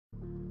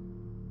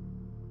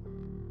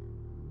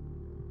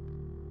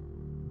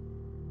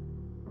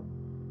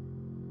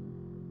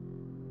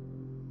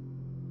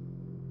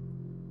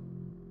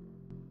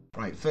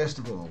Right, first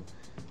of all,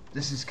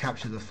 this is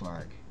capture the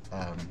flag.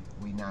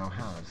 We now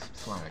have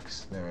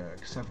flags. There are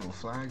several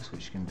flags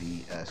which can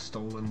be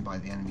stolen by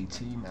the enemy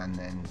team and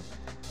then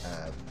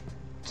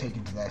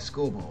taken to their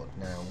scoreboard.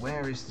 Now,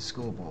 where is the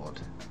scoreboard?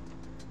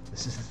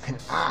 This is the thing.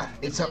 Ah,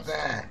 it's up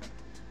there!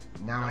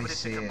 Now I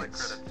see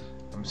it.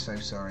 I'm so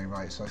sorry.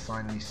 Right, so I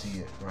finally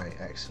see it. Right,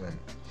 excellent.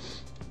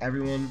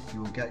 Everyone,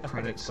 you will get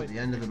credits at the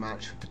end of the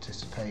match for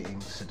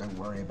participating, so don't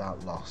worry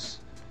about loss.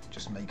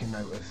 Just make a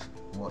note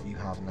of what you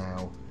have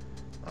now,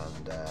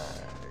 and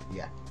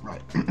yeah,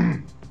 right.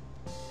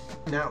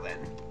 Now then.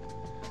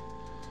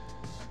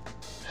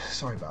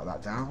 Sorry about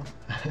that, Dal.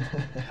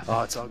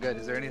 Oh, it's all good.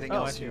 Is there anything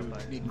else you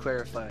need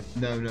clarifying?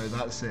 No,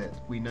 that's it.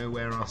 We know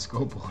where our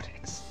scoreboard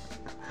is.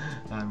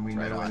 And we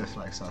know where the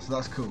flags are, so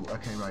that's cool.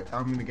 Okay, right,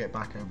 I'm going to get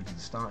back over to the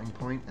starting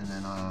point, and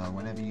then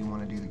whenever you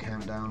want to do the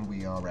countdown,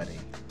 we are ready.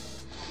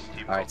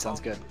 Alright, sounds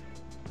good.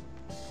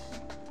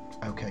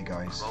 Okay,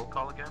 guys. Roll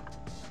call again?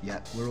 Yeah,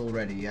 we're all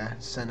ready, yeah?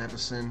 Sen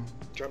Everson.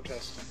 Jump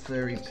test.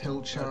 Furry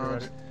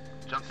Pilchard.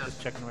 Jump test.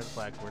 Just checking where the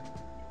flags were.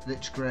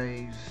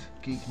 Lichgrave.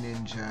 Geek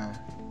Ninja.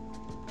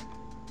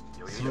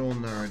 Thrall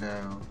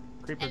Nerdo.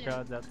 Creeper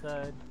God's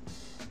outside.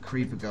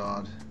 Creeper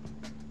God.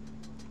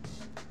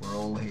 We're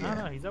all here. Oh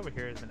no, he's over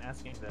here. He's been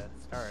asking to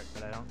start,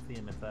 but I don't see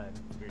him inside.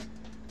 It's weird.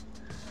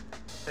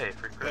 Hey,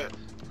 free credits.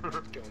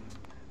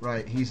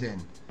 Right, he's in.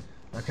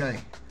 Okay,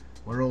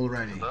 we're all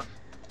ready.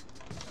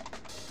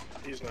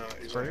 He's not.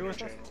 He's on your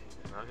channel.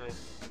 Okay.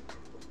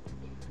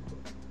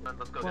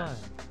 Let's go, One. guys.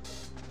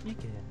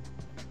 Begin.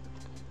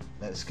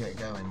 Let's get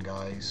going,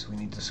 guys. We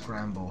need to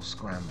scramble.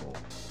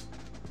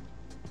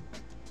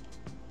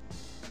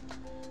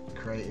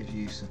 Creative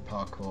use of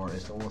parkour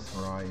is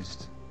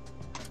authorized.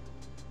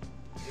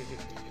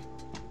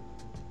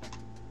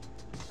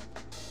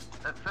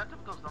 That Phantom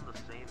goes down the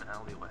same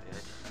alleyway.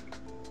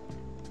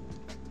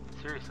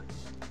 Seriously.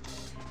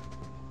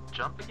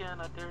 Jump again,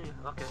 I dare you.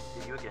 Okay,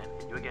 hit you again,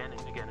 and again,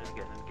 and again.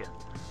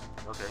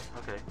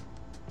 Okay.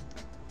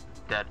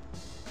 Dead.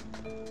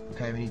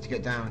 Okay, we need to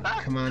get down.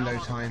 Commando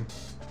time.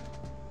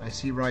 I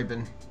see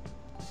Ryben.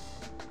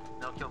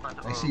 No, kill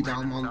Phantom. I see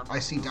Dalmont. I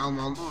see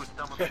Dalmont. Ooh,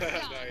 Dalmont.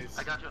 Nice.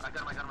 I got him.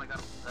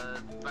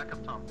 Back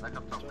up Tom.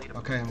 Lead him.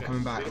 Okay, I'm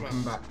coming back.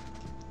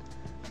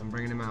 I'm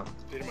bringing him out.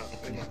 Lead him out.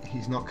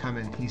 He's not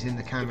coming. He's in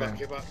the camo.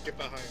 Get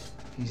behind.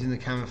 He's in the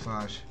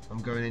camouflage.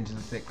 I'm going into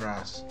the thick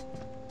grass.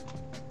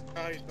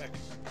 Oh, he's back.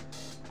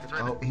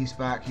 Oh, he's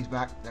back.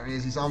 There he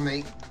is. He's on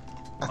me.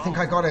 I think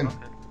I got him. Okay.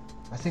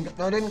 I think...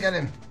 No, I didn't get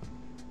him.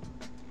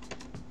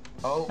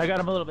 Oh. I got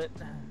him a little bit.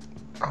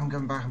 I'm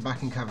going back. I'm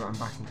back in cover.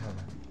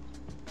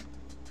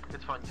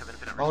 It's fine, Kevin.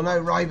 Oh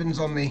no, Ryben's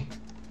on me.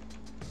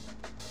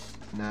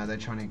 No, they're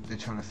trying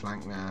to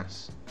flank my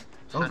ass.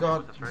 Oh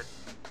god.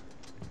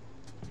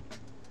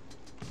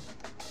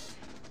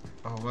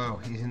 Oh wow,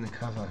 he's in the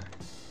cover.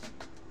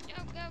 Go.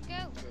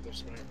 Yeah, they're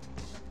smart.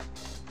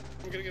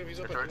 I'm gonna get him. He's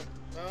up at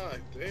Ah,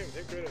 damn,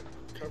 they're good at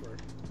cover.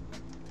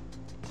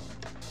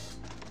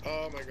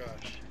 Oh my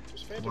gosh.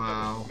 Just Phantom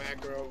Wow.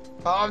 macro.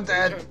 Oh, I'm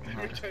dead.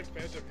 Every time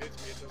Phantom hits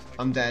me, it does like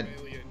I'm dead.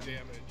 million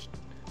damage.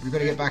 We've got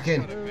to get back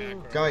in.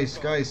 Guys,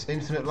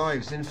 infinite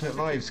lives.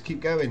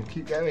 Keep going.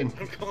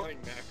 I'm calling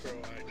macro.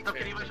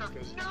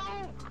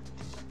 No!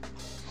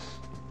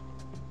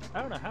 I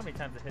don't know how many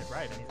times I hit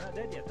Ryben. He's not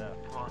dead yet though.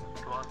 Come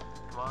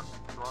on.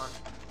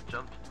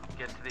 Jump.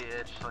 Get to the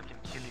edge so I can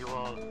kill you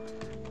all.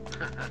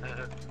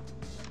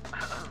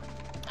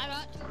 I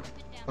got to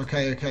pin down.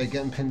 Okay,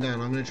 get him pinned down.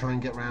 I'm going to try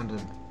and get round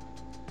him.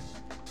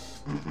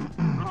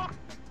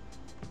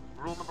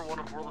 Rule number 1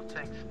 of World of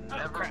Tanks: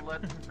 never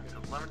let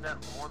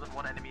more than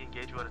one enemy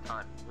engage you at a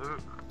time.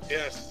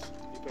 Yes.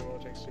 You put one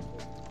tanks too cool.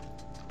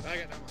 I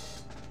got that one.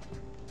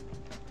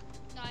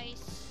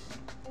 Nice.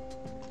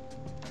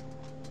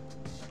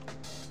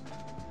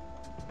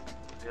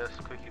 Yes,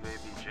 Quickie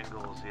Baby,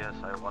 Jingles. Yes,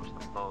 I watched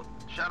them both.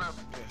 Shut up.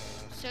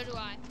 So do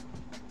I.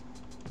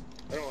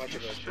 I don't watch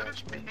it as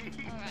much.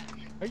 Alright.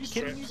 Are you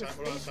kidding me? The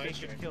Hold on, space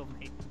station killed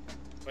me.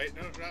 Wait,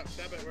 no,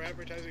 stop it. We're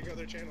advertising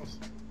other channels.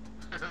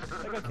 I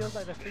got killed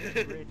by the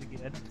freaking bridge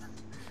again.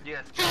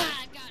 Yes.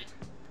 Ha! Got it.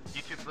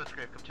 YouTube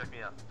Blitzcrave, come check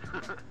me out.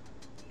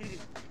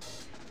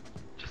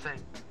 Just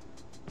saying.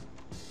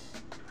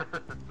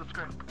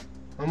 Subscribe.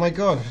 Oh my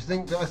god, I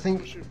think,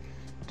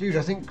 dude,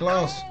 I think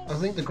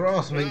the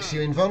grass makes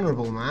you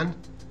invulnerable, man.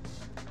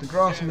 The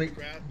grass makes...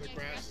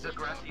 The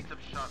grass eats up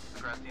shots.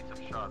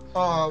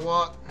 Oh,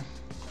 what?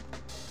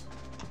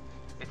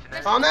 It's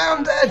an Oh, now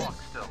I'm dead!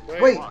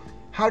 Wait, Walk.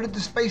 how did the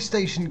space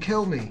station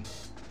kill me?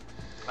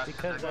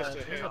 Because must have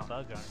there's hit. a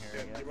bug on here, I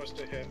You guess. must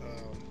have hit,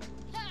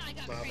 Ha! I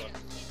got Lava. rid of it.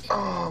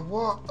 Oh,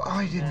 what?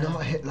 I did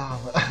not hit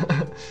lava.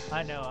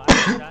 I know,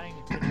 I'm dying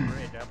to the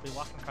bridge. I'll be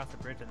walking across the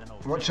bridge and then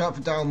I'll... Watch out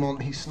for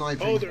Dalmont, he's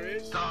sniping. Oh, there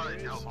is Sorry,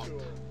 to Dalmont.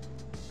 him.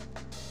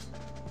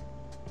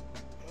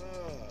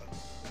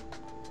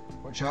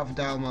 Watch out for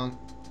Dalmont.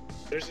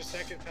 There's a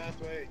second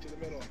pathway to the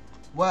middle.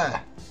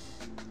 Where?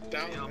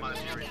 Down.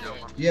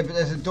 Yeah, but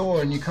there's a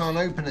door and you can't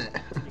open it.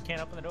 You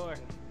can't open the door.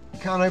 You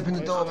can't open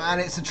the door, man.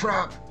 It's a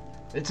trap.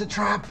 It's a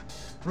trap.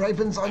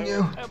 Raven's on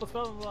you. I almost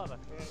fell in the lava.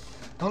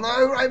 Oh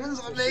no, Raven's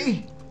on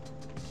me.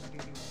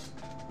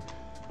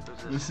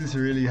 This is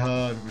really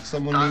hard.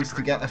 Someone needs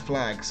to get a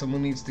flag.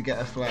 Someone needs to get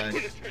a flag.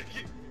 Where'd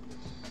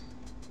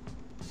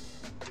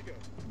he go?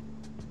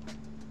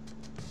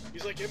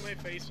 He's like in my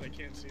face and I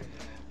can't see him.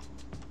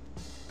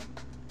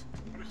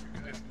 What is you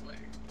guys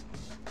playing?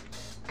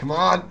 Come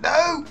on,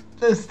 no!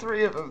 There's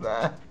 3 of them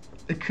there.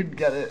 I couldn't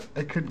get it.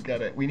 I couldn't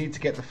get it. We need to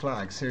get the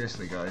flag.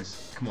 Seriously,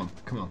 guys. Come on,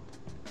 come on.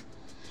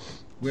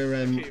 We're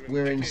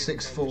in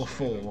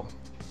 644,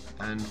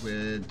 and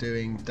we're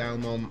doing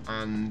Dalmont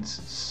and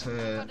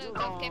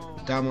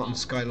Dalmont and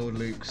Skylord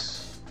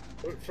Luke's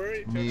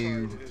Furry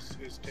new.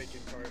 is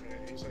taking part in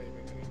it. He's not even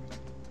in it.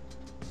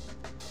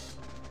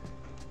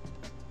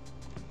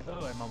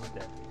 Oh, I'm almost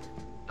dead.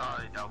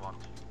 Die, Dalmont.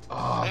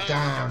 Oh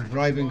damn!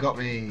 Ryben got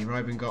me.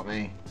 Ryben got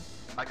me.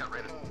 I got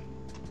Raven.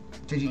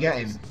 Did you get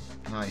him?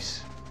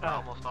 Nice.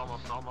 Almost. Man.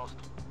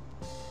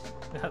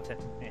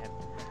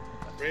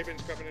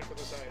 Raven's coming in from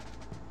the side.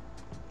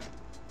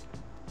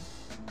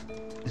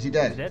 Is he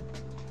dead? Dead?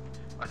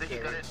 I think he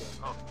got in.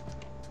 Oh.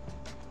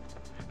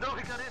 No,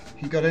 he got in.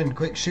 He got in.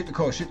 Quick, shoot the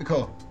core. Shoot the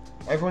core.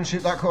 Everyone,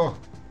 shoot that core.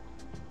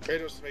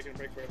 Kratos is making a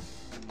break for him.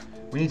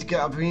 We need to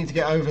get up. We need to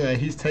get over there.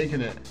 He's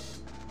taking it.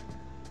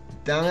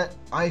 Damn it!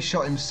 I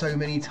shot him so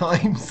many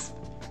times.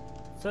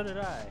 So did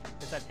I.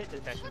 It's that hit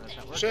detection that's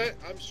not working. Shit,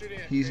 I'm shooting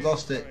at He's Kratos,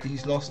 lost it. sorry.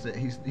 He's lost it.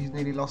 He's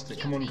nearly lost it.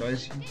 Come on,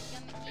 guys.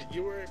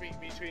 You were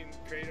between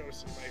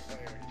Kratos and my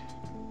fire.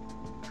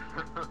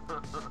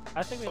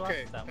 I think we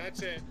Okay, lost that one.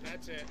 that's it.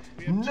 That's it.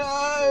 We have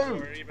No! two people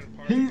who are even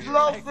part He's of the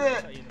lost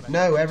it.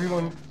 No,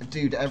 everyone,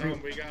 dude.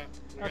 Everyone. We got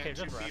Okay,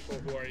 two just right. people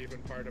who are even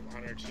part of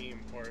on our team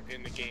or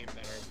in the game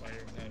that are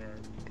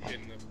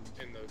in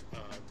the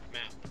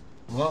map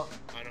What?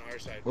 on our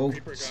side. Well,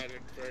 Reaper God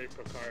and Furry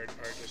Picard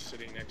are just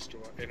sitting next to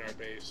in our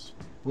base.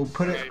 We'll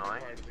put Not it even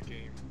part of the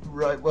game.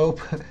 right. Well,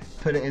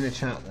 put it in the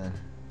chat then.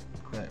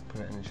 Quick,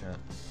 put it in the chat.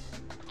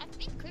 I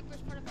think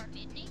Creeper's part of our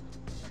team, isn't he?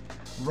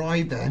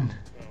 Ryben. Oh.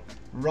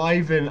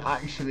 Ryben,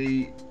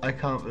 actually, I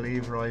can't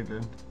believe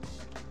Ryben.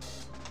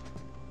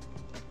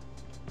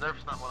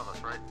 Nerf's not one of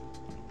us, right?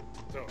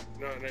 No,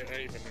 not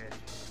even Nerf.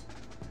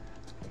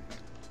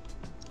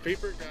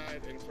 Creeper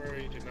God and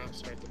Furry did not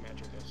start the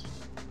match with us.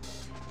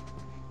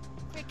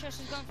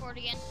 Kratos is going for it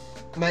again.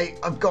 Mate,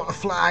 I've got a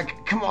flag.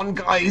 Come on,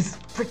 guys,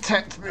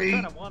 protect I'm me.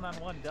 trying to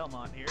one-on-one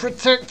Delmont here.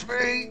 Protect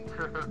me.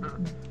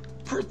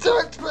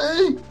 Protect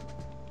me.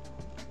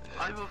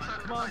 I will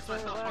Come on, sacrifice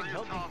myself Flag, for you,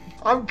 help me. Tom.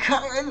 I'm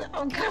coming.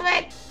 I'm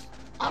coming.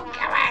 I'm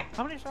coming.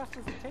 How many shots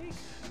does it take?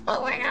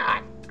 Oh my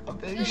god. I'm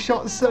being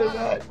shot so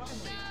much.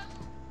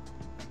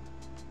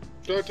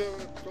 Go Tom!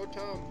 Go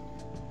Tom!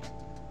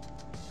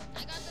 I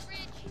got the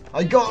bridge.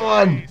 I got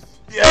one.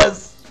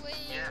 Yes. Sweet.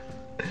 Yeah.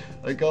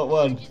 I got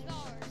one. Bridge is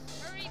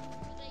ours. Hurry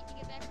before they can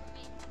get back from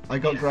me. I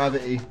got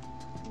gravity.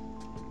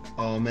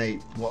 Oh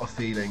mate, what a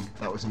feeling.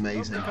 That was Oh,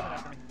 amazing. they're coming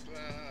after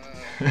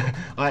me.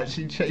 I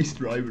actually chased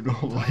Ryben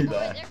all the way Oh,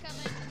 there. they're coming.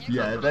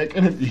 Yeah, they're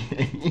gonna be.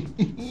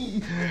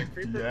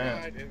 Creeper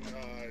Yeah. God and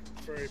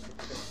Furry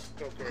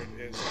Picard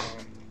is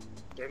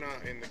they're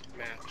not in the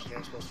match. They're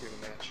not supposed to be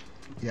in the match.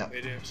 Yeah. They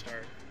didn't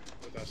start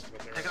with us, but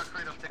they're. Take out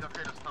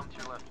Kratos, Tom, to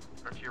your left.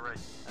 Or to your right.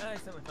 I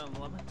accidentally fell in the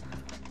lava.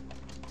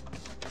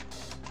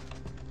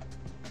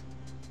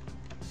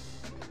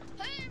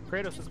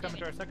 Kratos is coming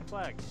to our second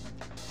flag.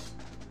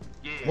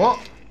 Yeah.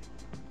 What?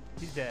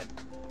 He's dead.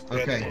 Yeah,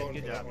 they're Okay. going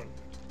Good for that job. one.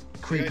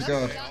 Creeper You guys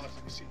God.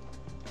 see my-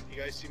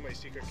 You guys see my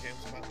secret camp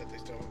spot that they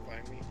still don't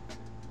find me?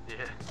 Yeah.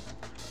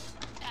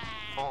 Ah.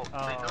 Well,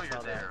 Oh, they know I you're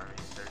saw there. that. I mean,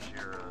 there's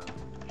your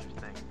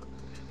thing.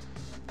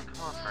 But...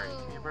 Come on, Freddy, give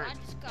me a Whoa, break. I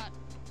just got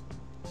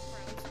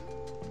frozen.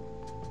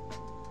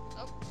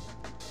 Oh.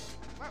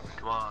 Where were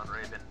Come on,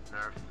 Raven,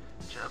 Nerf.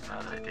 Jump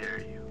out, I dare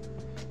you.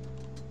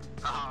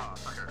 Ah,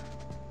 sucker.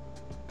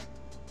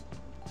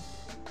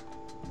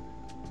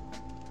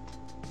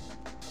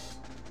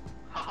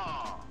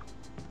 Ha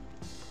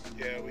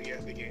Yeah, we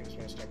get the game's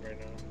messed up right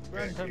now.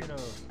 Run, Yeah, Tomino.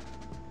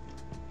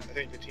 I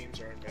think the teams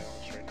are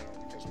unbalanced right now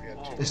because we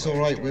had two. It's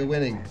alright, we're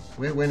winning.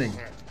 We're winning.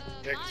 Alright.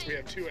 Yeah, 'cause we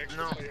have two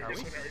extra No, players are we?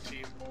 in our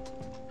team.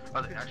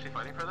 Are they actually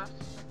fighting for this?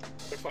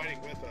 They're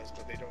fighting with us,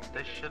 but they don't.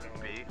 They didn't shouldn't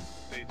know, be.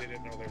 They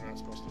didn't know they're not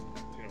supposed to,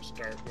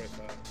 start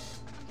with. I'm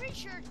pretty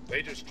sure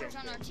They just Creeper's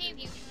jumped on our in. team.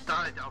 You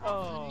Die, Delmont.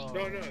 Oh.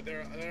 No,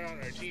 they're on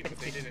our team, but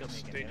they It's didn't.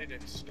 still They making it.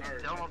 didn't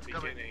start Tell at them the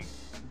coming. beginning,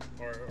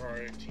 or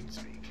in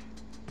TeamSpeak.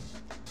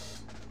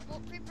 well,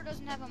 Creeper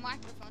doesn't have a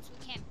microphone, so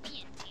he can't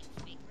be in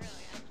TeamSpeak,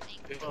 really. I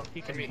think. Well,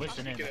 he can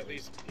listen he in. could at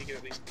least be in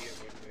with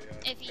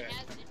the. If he chat.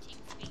 has the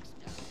TeamSpeak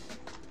stuff.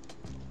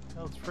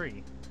 Well, it's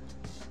free.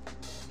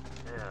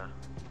 Yeah.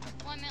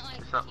 Well, I meant like.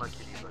 It's not like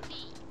you need, TeamSpeak like- ID.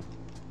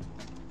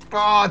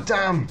 Oh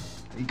damn!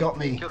 He got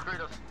me. Kill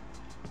Kratos.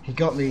 He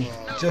got me.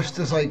 Just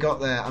as I got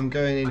there, I'm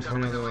going in for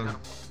another one.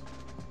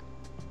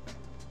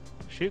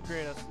 Shoot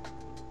Kratos.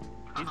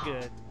 He's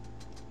good.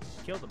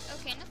 Killed him.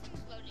 Okay,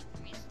 nothing's loading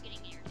for me. It's getting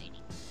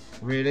irritating.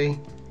 Really?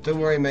 Don't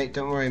worry, mate.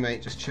 Don't worry,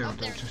 mate. Just chill. Oh,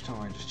 there. Don't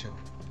worry. Just chill.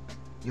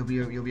 You'll be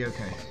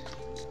okay.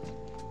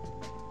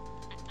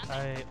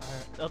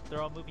 Oh,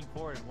 they're all moving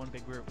forward in one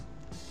big group.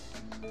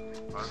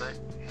 Are they?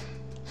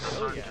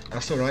 Oh yeah.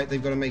 That's alright,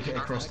 they've got to make it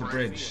across the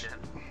bridge.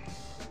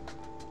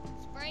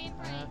 Spray and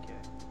pray. Okay.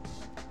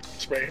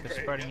 Spray and They're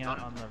pray. spreading out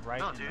on the right.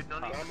 No, and dude, the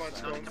no need,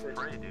 top. no need to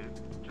pray, dude.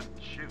 Just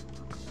shoot.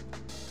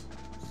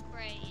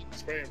 Spray and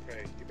Spray and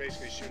pray. You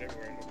basically shoot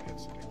everywhere and hope it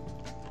hits something.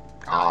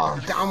 Oh,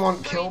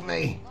 Dalmont killed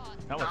me.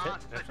 That was Nah,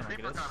 it. the That's not like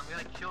creeper it is. got him. I'm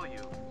gonna kill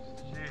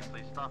you.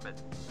 Seriously, stop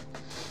it.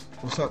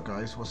 What's up,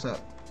 guys? What's up?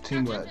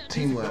 Teamwork,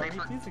 teamwork.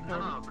 Please ignore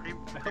me. I hope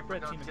Creeper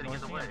red God's team getting in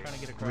ignores the me. way. I'm trying to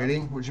get across. Really?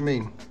 What do you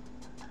mean?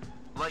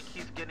 Like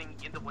he's getting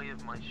in the way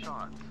of my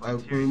shots. Like, Oh,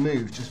 seriously. we'll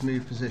move. Just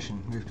move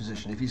position. Move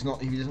position. If he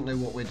doesn't know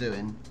what we're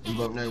doing, he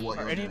won't know what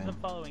Are you're any of them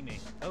doing. following me?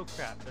 Oh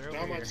crap, they're over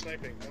Now I'm here. on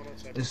sniping. Now I'm on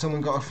sniping. Has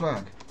someone got a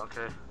flag?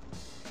 Okay.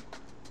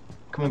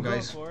 Come on, I'm going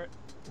guys. for it.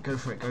 Go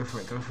for it. Go for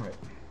it. Go for it.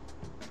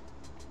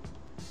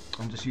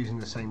 I'm just using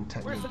the same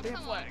technique. Where's the damn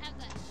come on, flag? have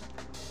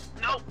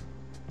that. No.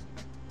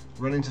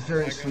 Run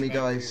interference for me,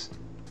 guys.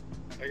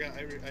 I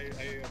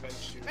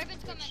avenged you.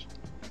 Raven's coming.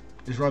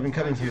 Is Robin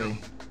coming for me?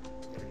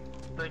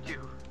 Thank you.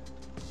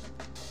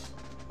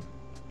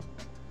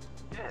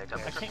 Yeah, I got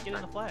I can't get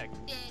in the flag.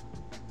 Dead.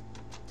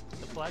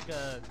 The flag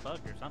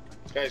bugged or something.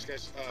 Guys,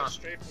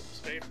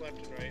 strafe left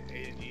and right,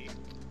 A and E.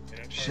 And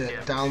I'm Shit,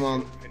 trying to-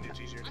 Dalmont. And it's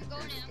easier to I'm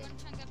going cruise in. I'm with gonna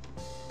try and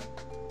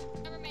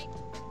get. Never make.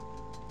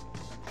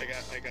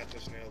 I got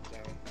this nailed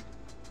down.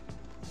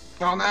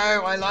 Oh no!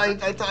 I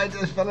lied. I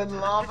just fell in the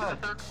Take lava.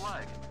 the third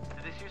flag.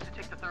 Did they seriously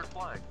take the third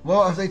flag?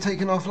 What? Have they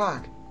taken our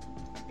flag?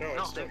 No,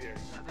 No, it's still here.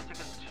 have they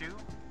taken two?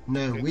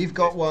 No, we've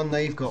got one.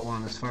 They've got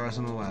one, as far as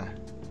I'm aware.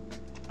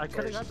 I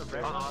could have got the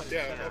red one, but it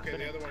Yeah, said I okay, the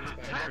couldn't other one's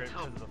back. enter it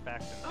because of the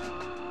faction.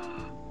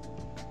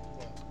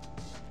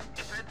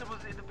 If Phantom was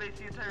in the base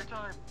the entire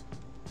time.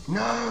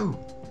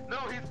 No! No,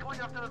 he's going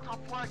after the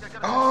top flag. I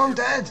gotta. Oh, I'm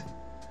dead.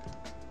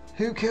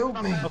 Who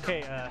killed me?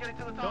 Okay, getting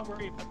to the top. don't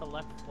worry about the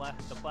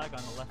the flag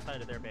on the left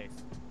side of their base.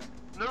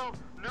 No,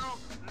 no,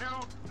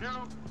 no,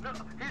 no, no.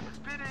 He's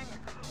spinning.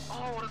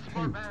 Oh, what a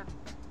smart man.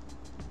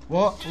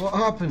 What? What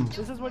happened?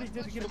 This is what he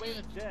did to get away in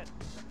a jet.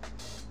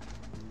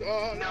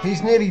 Oh, no.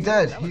 He's nearly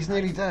dead. He's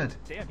nearly dead.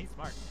 Damn, he's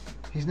smart.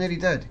 He's nearly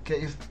dead.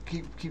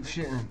 Keep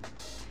shooting him.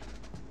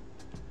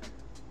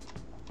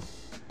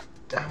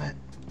 Damn it.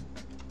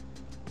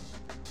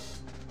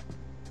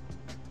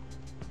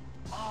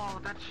 Oh,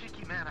 that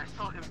cheeky man. I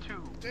saw him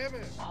too. Damn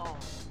it. Oh.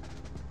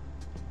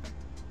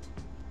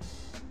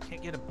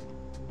 Can't get him.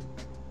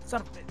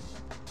 Son of a bitch.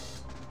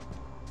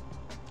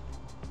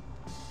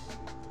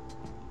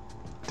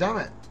 Damn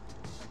it.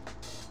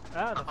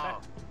 Ah, the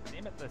fact.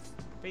 Damn it, the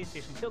space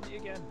station killed me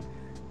again.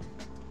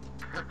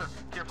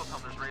 Careful,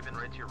 Tom. There's Raven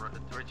right to your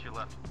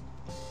left.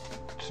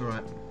 It's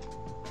alright.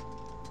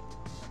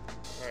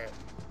 Alright.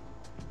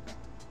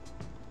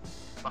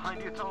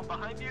 Behind you, Tom.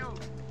 Behind you.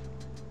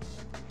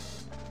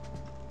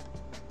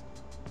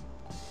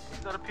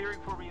 He's not appearing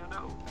for me. Oh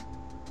no.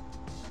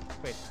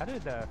 Wait, how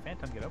did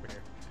Phantom get over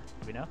here?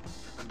 Do we know?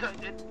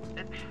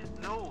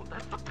 No,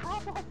 that's the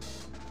problem.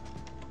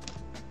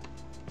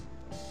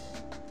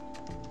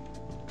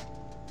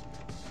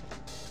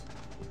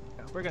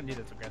 No, we're gonna do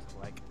this aggressive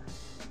like.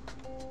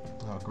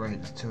 Oh great,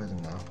 there's two of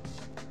them now.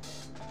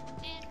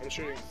 And I'm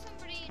shooting.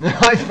 somebody.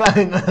 I fell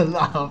in the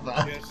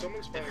lava. Yeah,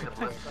 someone's flying in the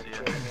left. It's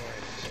really annoying.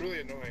 It's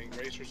really annoying.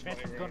 Racers flying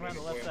Phantom's going around around in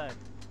the a left blimp. side.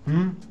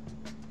 Hmm?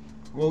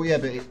 Well, yeah,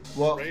 but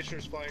what?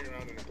 Racers flying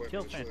around in a blimp.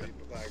 Kill It's really Phantom.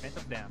 lag.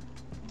 Phantom's down.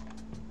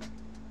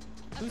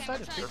 Okay, Whose side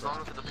we're is trying As Creeper long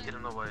on? as it doesn't get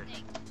in the way.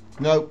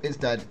 No, it's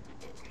dead.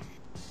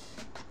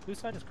 Whose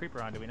side is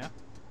Creeper on? Do we know?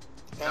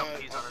 No,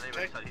 he's on the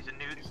neighbor's side. He's a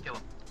nude. Kill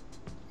him.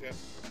 Yeah.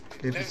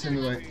 If it's in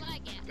the way.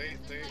 They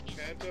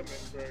Phantom and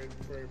very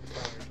tired.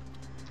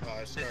 I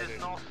This started.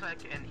 is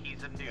nullsec and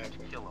he's a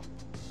nude. Kill him.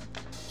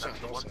 It's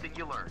That's not the one nullsec. thing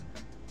you learn.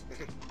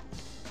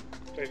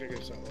 Technically,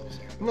 it's not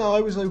nullsec. No,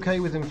 I was okay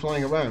with him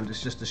flying around.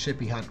 It's just the ship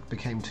he had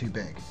became too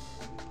big.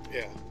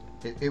 Yeah.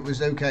 It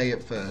was okay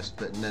at first,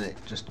 but then it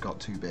just got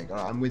too big.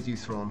 Alright, I'm with you,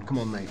 Thrawn. Come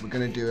on, mate. We're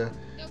gonna do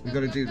we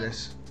gotta do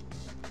this.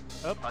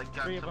 Oh, I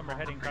got 3 of some them are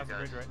heading for free, across the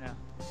bridge guys. right now.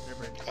 Their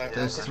bridge.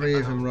 There's I'll 3 of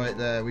protect them right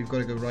there. We've got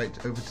to go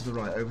right, over to the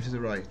right, over to the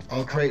right.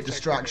 I'll create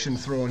distraction,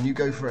 Thrawn. You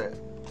go for it.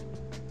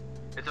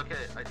 It's okay.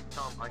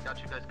 Tom, I got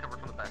you guys covered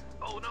from the back.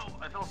 Oh no,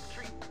 I fell off the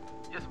tree.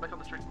 Yes, I'm back on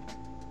the tree.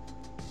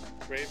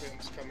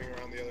 Raven's coming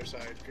around the other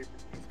side. If Creeper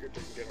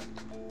can get him.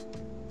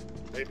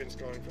 Raven's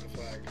going for the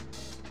flag.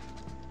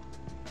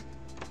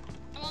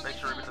 Make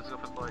sure Raven doesn't go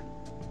for the flag.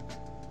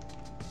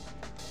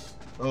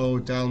 Oh,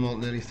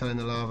 Dalmont nearly fell in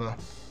the lava.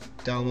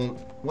 Dalmont,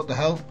 what the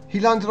hell? He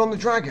landed on the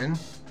dragon?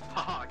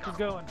 Haha, I got He's him.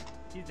 going.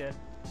 He's dead.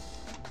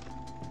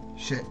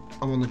 Shit,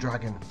 I'm on the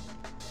dragon.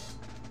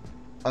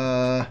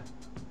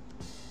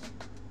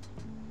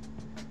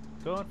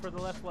 Going for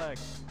the left flag.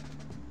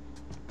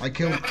 I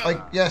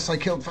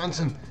killed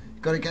Phantom.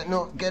 Gotta get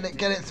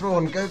it,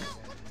 Thrawn. Go,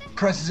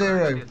 press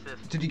 0.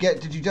 Did you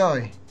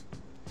die?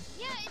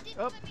 Yeah, it didn't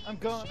Oh, let me I'm in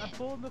the going. ship. I'm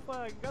pulling the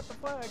flag. Got the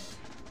flag.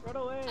 Run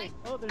away.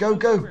 Oh, there's Go, no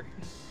go. cover.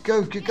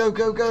 Go. Get in the flag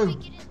for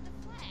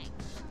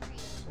some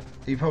reason.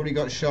 He probably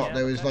got shot. Yeah,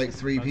 There was that's like just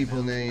 3 bugged people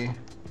out. near you.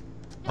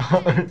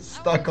 It's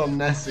stuck on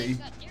Nessie.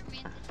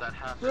 That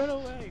has Run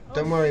away!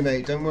 Don't worry,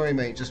 mate. Don't worry,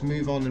 mate. Just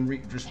move on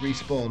and just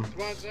respawn.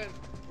 Come on, Zen.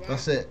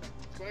 That's it.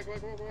 Come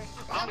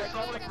on.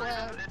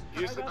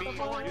 Use the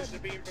beam. Use the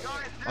beam.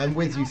 I'm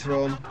with you,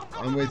 Thrawn.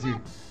 I'm with you.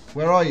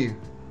 Where are you?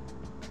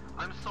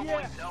 I'm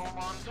soloing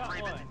Delmon,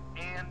 Raven,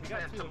 and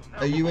Phantom.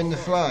 Are you in the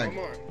flag? One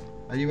more.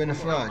 Are you in a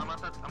flag? I'm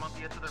on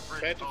the edge of the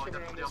bridge. Phantom's Oh, I coming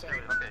got around the this okay,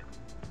 side.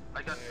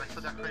 okay. I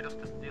still got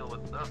Kratos to deal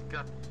with. Oh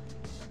god.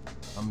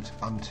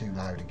 I'm too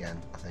loud again,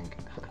 I think.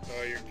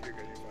 Oh, you're good.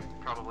 You're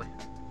fine. Probably.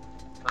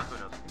 Who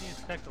knows? We need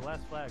to protect the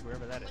last flag,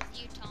 wherever that is.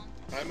 With you, Tom.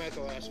 I'm at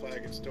the last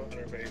flag. It's still on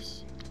our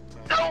base.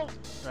 No!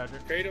 Roger.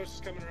 Kratos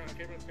is coming around.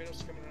 Kratos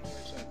is coming around the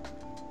other side.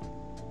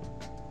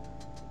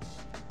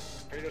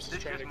 Kratos is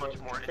This trying is to much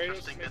go. more Kratos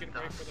is interesting making a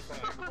than break for the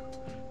flag.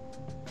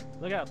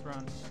 Look out,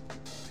 Thrawn.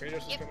 Kratos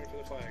is Yep. coming for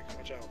the flag.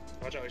 Watch out.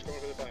 Watch out. He's going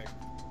for the flag.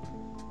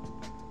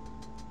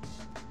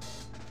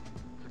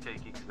 It's okay,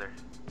 Geek's there.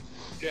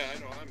 Yeah, I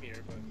know. I'm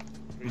here, but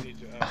we need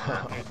to.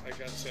 I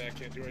gotta say, I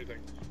can't do anything.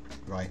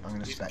 Right, I'm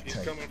gonna He's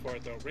spectate. coming for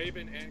it though.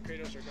 Raven and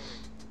Kratos are coming.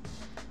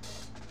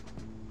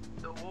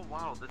 Oh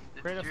wow, this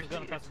Kratos is seriously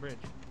going across the bridge.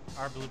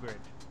 Our blue bridge.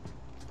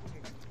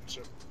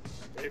 So,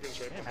 Raven's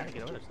right Damn, how behind to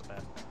get him. over there so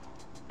fast?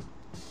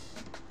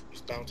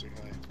 He's bouncing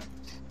high.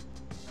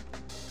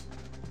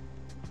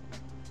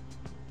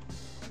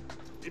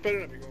 You better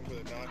not be going for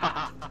the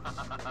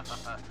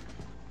knock.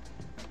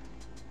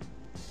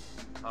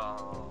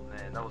 Oh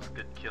man, that was a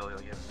good kill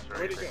against Raven,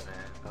 Where'd he go? man.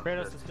 That was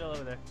Kratos good. is still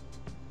over there.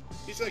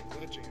 He's like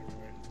glitching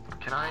everywhere.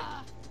 Can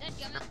I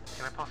Dadgummit.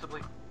 can I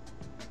possibly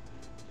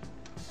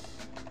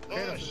Oh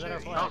Kratos is shit, at our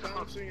he's flag.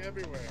 bouncing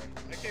everywhere.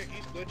 I can't,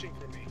 he's glitching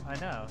for me. I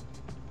know.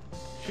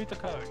 Shoot the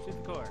core,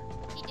 shoot the core.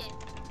 He did.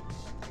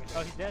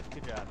 Oh, he's dead?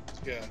 Good job.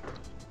 Yeah.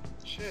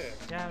 Shit.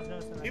 Yeah, I was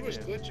noticing that He was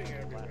too. glitching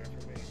everywhere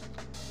for me.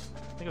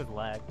 I think it was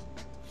lag.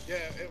 Yeah,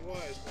 it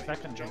was, but I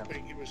couldn't get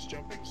him. he was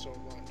jumping so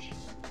much.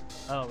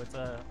 Oh, it's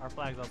our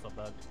flag's also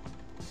bugged.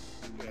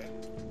 Yeah.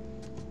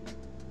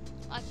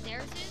 Like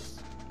theirs is?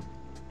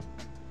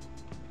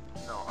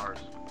 No, ours.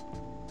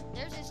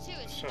 Theirs is too.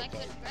 It's Shut I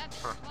couldn't up. grab it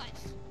Huh.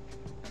 twice.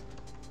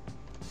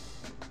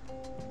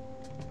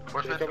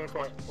 Where's They're that? coming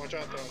for watch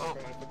out though, Oh.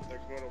 they're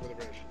coming over the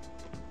bridge.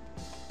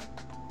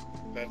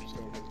 Phantom's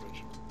going over the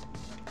bridge.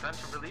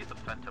 Phantom release of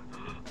Phantom.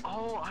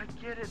 Oh, I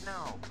get it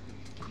now.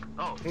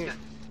 Oh, yes.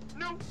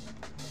 No!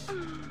 So,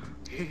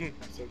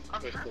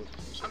 I'm that's trapped. cool.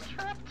 I'm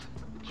trapped.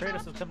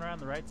 Kratos is coming around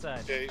the right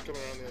side. Yeah, he's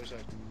coming around the other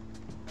side.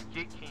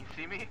 Geek, can you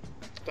see me?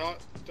 Don't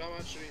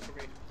shooting for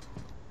me.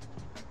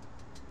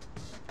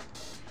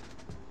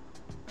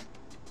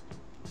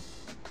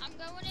 I'm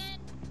going in.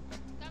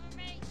 Cover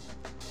me.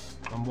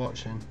 I'm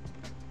watching.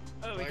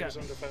 Oh, we Flag got is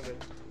undefended.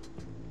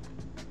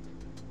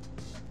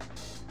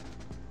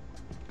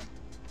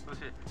 Who's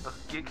here?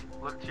 Geek,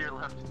 look to your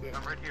left. Yeah.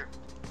 I'm right here.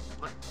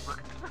 Look,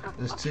 look.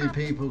 There's two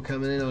people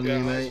coming in on Yeah,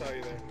 you, I mate. saw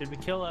you there. Did we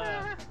kill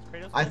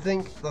Kratos? I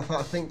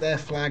think their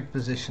flag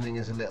positioning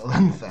is a little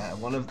unfair.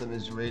 One of them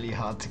is really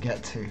hard to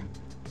get to.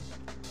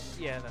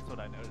 Yeah, that's what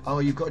I noticed. Oh,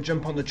 you've got to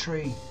jump on the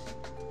tree.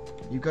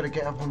 You've got to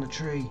get up on the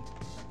tree.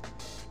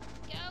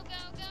 Go,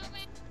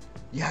 man.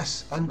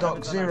 Yes,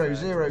 undock 0,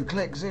 0,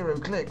 click, 0,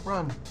 click,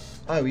 run.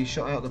 Oh, he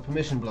shot out the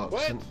permission blocks.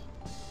 What? And-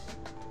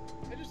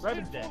 I just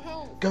Raven's had full dead.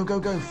 health. Go, go,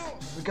 go, Ow.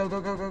 go,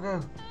 go, go, go, go.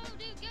 Oh,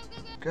 dude,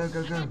 go. Go, go,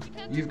 I go. got you,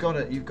 Pepper. You've got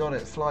it, you've got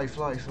it. Fly,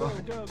 fly, Go,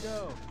 fly. go,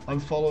 go. I'm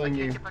I following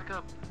can't you. get back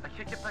up. I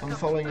can't get back up. I'm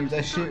following you. They're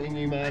I'm stuck. shooting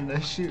you, man.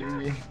 They're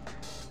shooting you.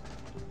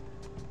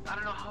 I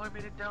don't know how I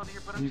made it down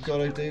here, but I'm You've got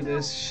to stuck do now.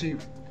 this. Shoot.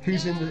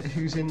 Who's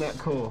in that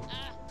core?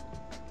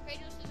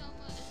 Kratos is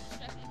almost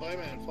distracted. Fly,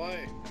 man,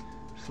 fly.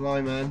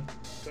 Fly, man.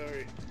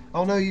 Sorry.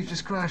 Oh no, you've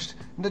just crashed.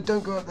 No,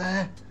 don't go up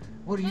there.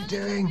 What are you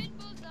doing?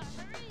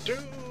 Dude!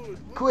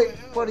 Quick, the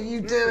hell? what are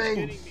you Nerf is doing?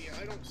 getting me.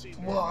 I don't see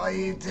Nerf. What are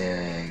you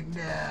doing?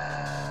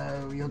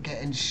 No, you're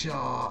getting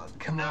shot.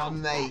 Come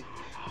on, mate.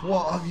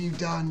 What have you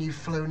done? You've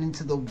flown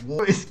into the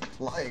wall. It's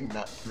flying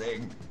that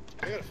thing.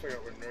 I gotta figure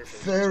out where Nerf is.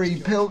 Furry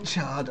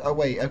Pilchard. Oh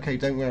wait, okay,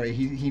 don't worry.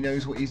 He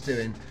knows what he's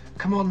doing.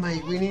 Come on,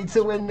 mate. We need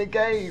to win the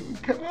game.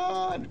 Come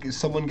on.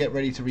 Someone get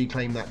ready to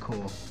reclaim that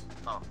core.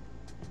 Oh.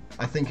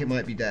 I think it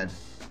might be dead.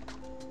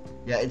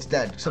 Yeah, it's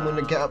dead. Someone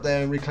get up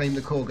there and reclaim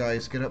the core,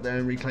 guys. Get up there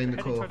and reclaim the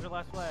Heading core. towards the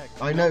last flag.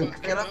 I know.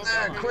 Get up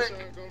there, quick.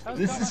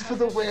 This is for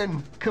the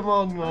win. Come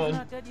on, He's man.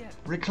 not dead yet.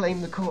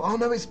 Reclaim the core. Oh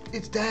no, it's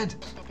dead.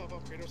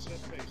 Up, Kratos is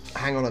at base.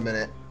 Hang on a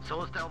minute.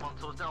 So is Delmon.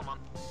 So is Delmon.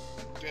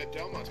 Yeah,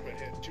 Delmont's been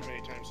hit too many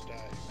times to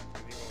die.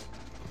 And he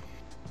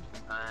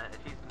won't.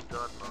 If he's in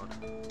god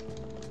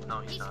mode. No,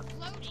 he's He's not.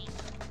 floating.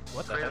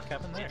 What the Kratos. heck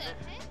happened What there?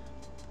 the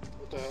heck?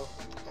 What the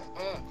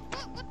hell?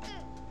 What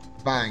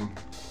the? Bang.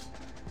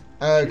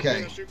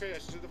 Okay. Shoot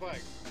Kratos, shoot the flag.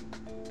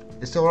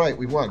 It's alright,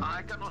 we won.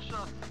 I got no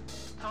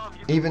shots. Tom,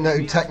 you Even can though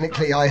beat me.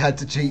 technically I had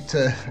to cheat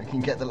to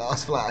get the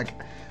last flag.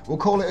 We'll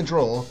call it a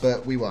draw,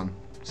 but we won.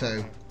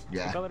 So,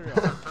 yeah. Call it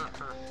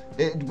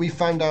a draw. We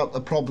found out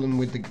a problem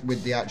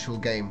with the actual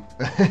game.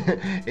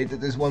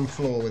 There's one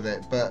flaw with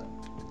it, but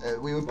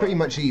We were pretty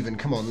much even.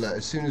 Come on, look.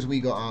 As soon as we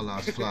got our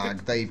last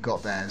flag, they've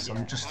got theirs.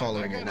 I'm just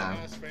following it now.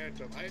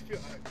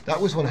 That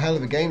was one hell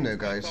of a game, though,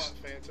 guys.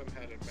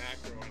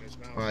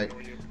 Right,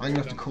 I'm going to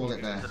have to call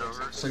it there.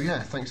 So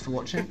yeah, thanks for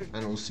watching,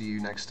 and we'll see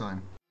you next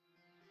time.